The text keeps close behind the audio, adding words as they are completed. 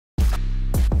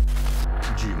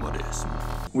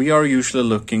GMODISM. We are usually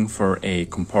looking for a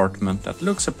compartment that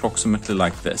looks approximately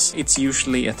like this. It's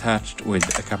usually attached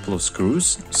with a couple of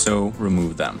screws, so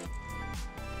remove them.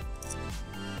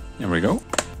 There we go.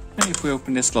 And if we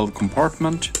open this little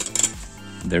compartment,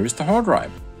 there is the hard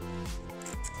drive.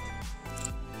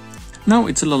 Now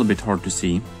it's a little bit hard to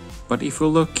see, but if we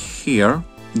look here,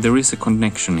 there is a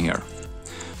connection here.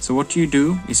 So what you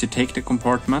do is you take the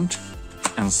compartment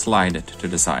and slide it to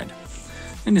the side.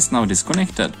 And it's now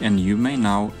disconnected, and you may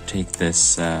now take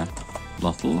this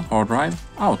little hard drive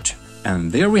out.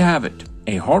 And there we have it,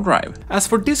 a hard drive. As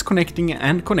for disconnecting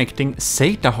and connecting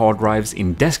SATA hard drives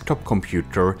in desktop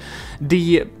computer,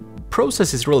 the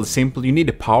process is really simple. You need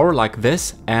a power like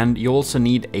this, and you also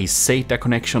need a SATA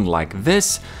connection like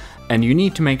this. And you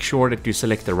need to make sure that you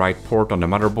select the right port on the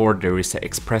motherboard. There is the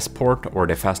express port or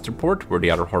the faster port where the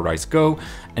other hard drives go.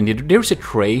 And there's a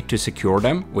tray to secure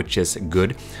them, which is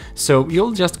good. So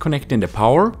you'll just connect in the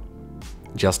power,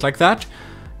 just like that.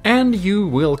 And you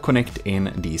will connect in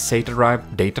the SATA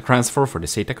drive, data transfer for the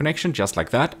SATA connection, just like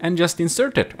that, and just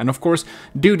insert it. And of course,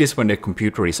 do this when the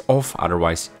computer is off,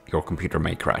 otherwise your computer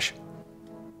may crash.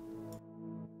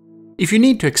 If you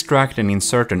need to extract and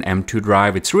insert an M2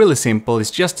 drive, it's really simple. It's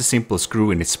just a simple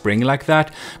screw in its spring like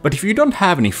that. But if you don't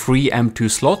have any free M2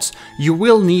 slots, you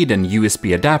will need an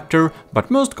USB adapter,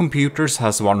 but most computers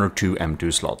has 1 or 2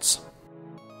 M2 slots.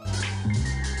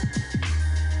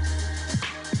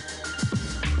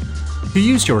 To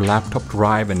use your laptop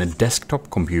drive in a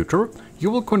desktop computer, you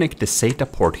will connect the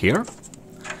SATA port here,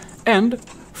 and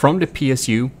from the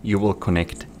PSU you will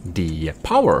connect the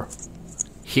power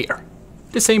here.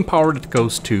 The same power that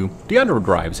goes to the other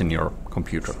drives in your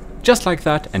computer. Just like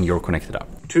that, and you're connected up.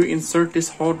 To insert this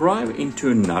hard drive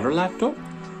into another laptop,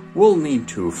 we'll need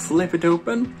to flip it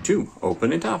open to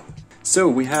open it up. So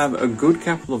we have a good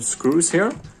couple of screws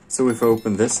here. So if I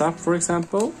open this up, for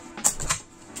example,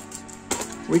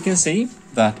 we can see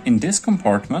that in this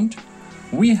compartment,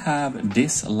 we have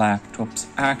this laptop's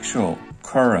actual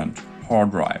current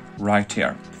hard drive right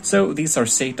here. So these are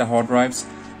SATA hard drives.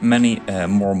 Many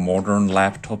more modern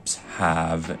laptops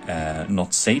have not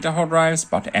SATA hard drives,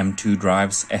 but M2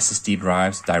 drives, SSD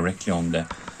drives directly on the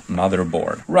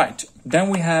motherboard. Right, then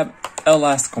we have a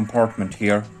last compartment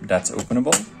here that's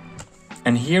openable.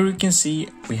 And here you can see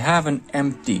we have an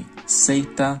empty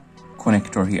SATA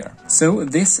connector here. So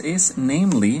this is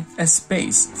namely a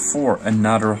space for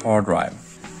another hard drive.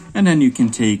 And then you can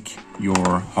take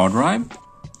your hard drive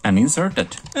and insert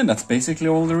it. And that's basically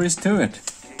all there is to it.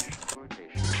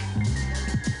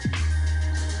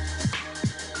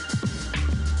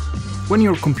 When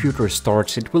your computer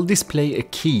starts, it will display a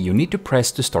key you need to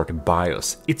press to start a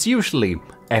BIOS. It's usually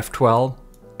F12,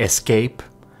 Escape,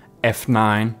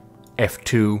 F9,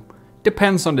 F2,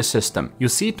 depends on the system. You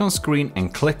see it on screen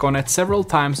and click on it several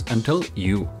times until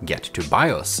you get to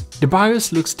BIOS. The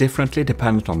BIOS looks differently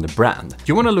dependent on the brand.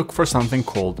 You want to look for something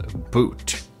called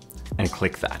boot and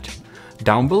click that.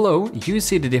 Down below, you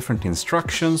see the different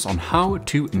instructions on how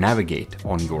to navigate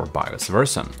on your BIOS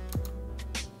version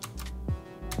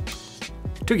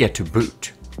to get to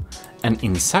boot. And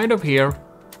inside of here,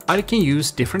 I can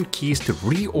use different keys to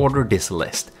reorder this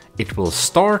list. It will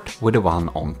start with the one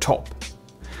on top.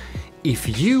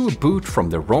 If you boot from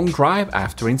the wrong drive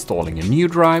after installing a new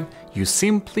drive, you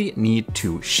simply need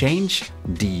to change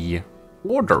the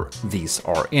order these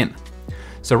are in.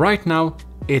 So right now,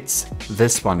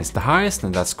 this one is the highest,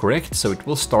 and that's correct, so it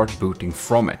will start booting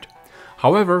from it.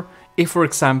 However, if for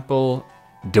example,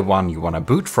 the one you want to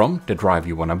boot from, the drive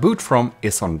you want to boot from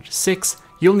is on 6,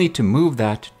 you'll need to move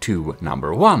that to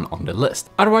number 1 on the list.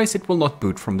 Otherwise it will not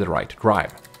boot from the right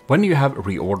drive. When you have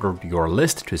reordered your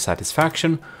list to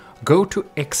satisfaction, go to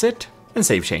Exit and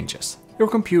save changes. Your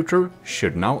computer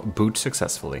should now boot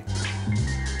successfully.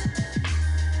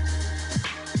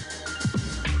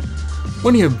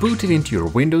 When you have booted into your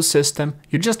Windows system,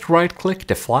 you just right-click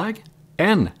the flag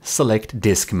and select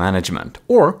Disk Management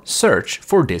or search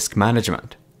for Disk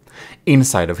Management.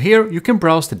 Inside of here, you can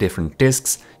browse the different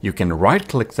disks, you can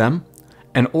right-click them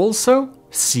and also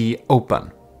see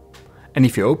Open. And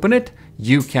if you open it,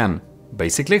 you can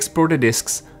basically explore the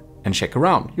disks and check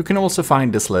around. You can also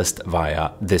find this list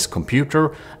via this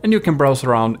computer and you can browse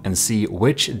around and see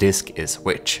which disk is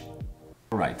which.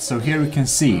 Alright, so here you can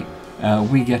see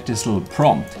we get this little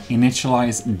prompt,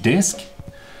 initialize disk.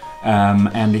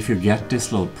 And if you get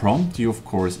this little prompt, you of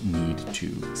course need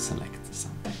to select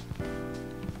something.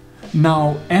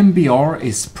 Now, MBR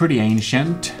is pretty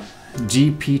ancient.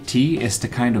 GPT is the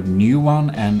kind of new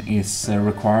one and is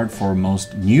required for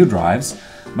most new drives.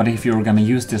 But if you're gonna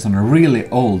use this on a really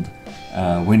old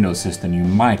Windows system, you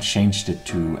might change it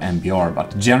to MBR.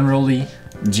 But generally,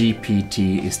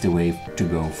 GPT is the way to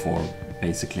go for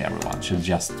basically everyone. Should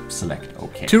just select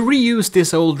OK. To reuse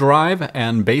this old drive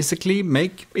and basically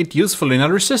make it useful in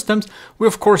other systems, we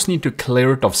of course need to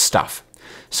clear it of stuff.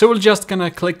 So we're just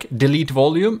gonna click delete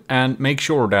volume and make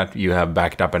sure that you have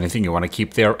backed up anything you want to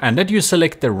keep there and that you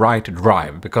select the right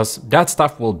drive, because that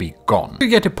stuff will be gone. You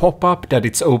get a pop-up that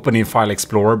it's open in File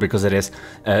Explorer, because it is.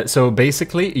 So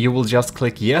basically you will just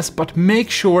click yes, but make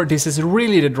sure this is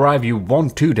really the drive you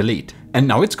want to delete. And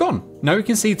now it's gone. Now you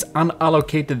can see it's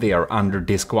unallocated there under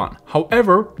disk 1.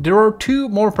 However, there are 2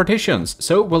 more partitions,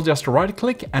 so we'll just right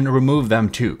click and remove them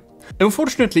too.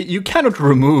 Unfortunately, you cannot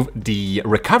remove the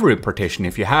recovery partition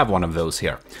if you have one of those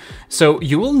here. So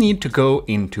you will need to go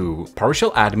into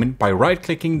PowerShell admin by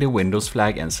right-clicking the Windows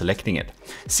flag and selecting it.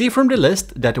 See from the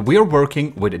list that we're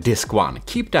working with disk 1.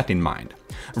 Keep that in mind.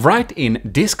 Write in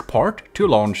disk part to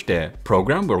launch the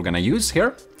program we're gonna use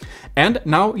here. And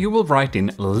now you will write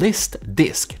in list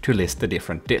disk to list the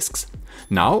different disks.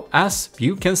 Now, as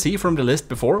you can see from the list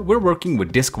before, we're working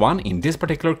with disk 1 in this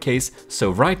particular case,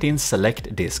 so write in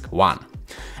select disk 1.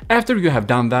 After you have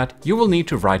done that, you will need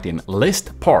to write in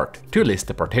list part to list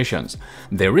the partitions.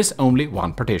 There is only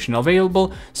one partition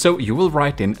available, so you will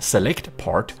write in select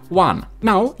part 1.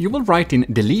 Now you will write in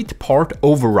delete part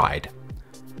override.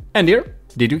 And here,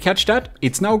 did you catch that?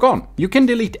 It's now gone. You can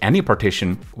delete any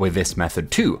partition with this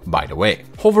method too, by the way.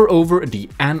 Hover over the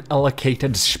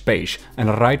unallocated space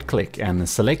and right-click and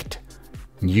select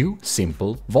New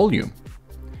Simple Volume.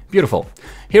 Beautiful.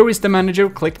 Here is the manager,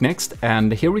 click Next,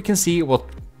 and here we can see what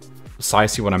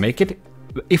size you want to make it.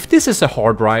 If this is a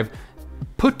hard drive,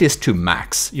 put this to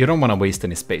max. You don't want to waste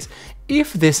any space.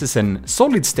 If this is a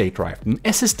solid state drive, an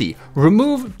SSD,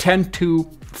 remove 10 to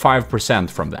 5%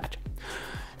 from that.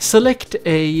 Select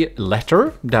a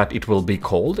letter that it will be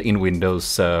called in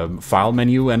Windows file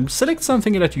menu and select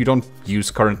something that you don't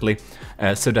use currently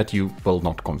so that you will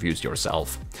not confuse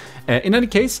yourself. In any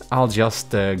case, I'll just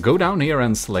go down here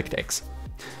and select X.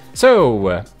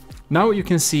 So now you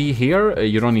can see here,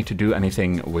 you don't need to do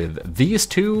anything with these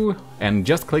 2 and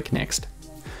just click Next.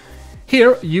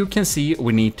 Here you can see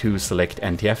we need to select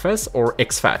NTFS or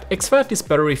exFAT. exFAT is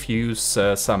better if you use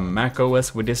some Mac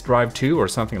OS with this drive too or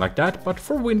something like that, but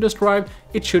for Windows drive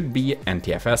it should be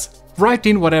NTFS. Write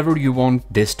in whatever you want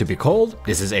this to be called.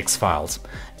 This is X files.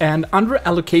 And under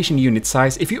allocation unit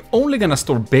size, if you're only gonna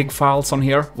store big files on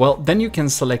here, well then you can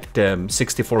select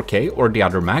 64K or the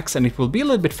other max and it will be a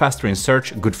little bit faster in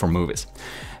search, good for movies.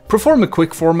 Perform a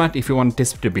quick format if you want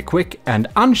this to be quick, and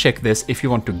uncheck this if you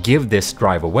want to give this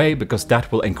drive away, because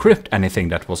that will encrypt anything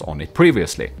that was on it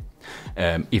previously.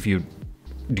 If you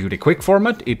do the quick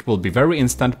format, it will be very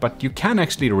instant, but you can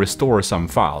actually restore some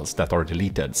files that are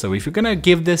deleted. So if you're gonna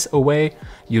give this away,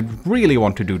 you'd really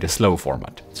want to do the slow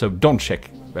format. So don't check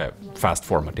fast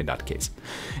format in that case.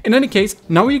 In any case,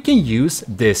 now you can use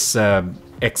this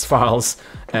X files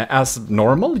as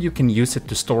normal. You can use it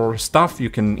to store stuff.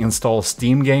 You can install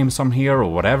Steam games on here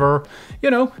or whatever. You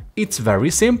know, it's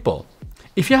very simple.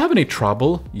 If you have any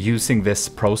trouble using this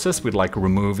process with like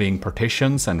removing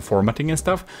partitions and formatting and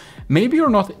stuff, maybe you're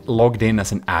not logged in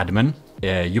as an admin.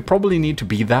 You probably need to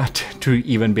be that to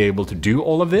even be able to do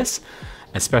all of this,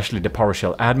 especially the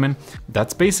PowerShell admin.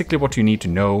 That's basically what you need to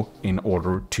know in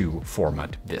order to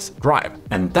format this drive.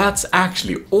 And that's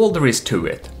actually all there is to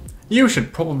it. You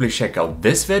should probably check out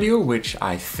this video, which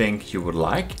I think you would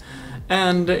like.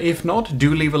 And if not,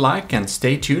 do leave a like and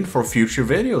stay tuned for future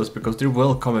videos, because there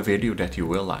will come a video that you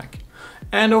will like.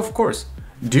 And of course,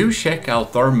 do check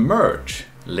out our merch.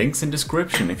 Links in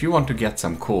description if you want to get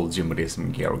some cool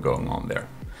GMODISM gear going on there.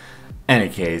 Any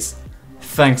case,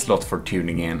 thanks a lot for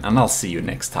tuning in, and I'll see you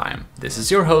next time. This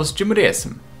is your host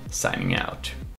GMODISM, signing out.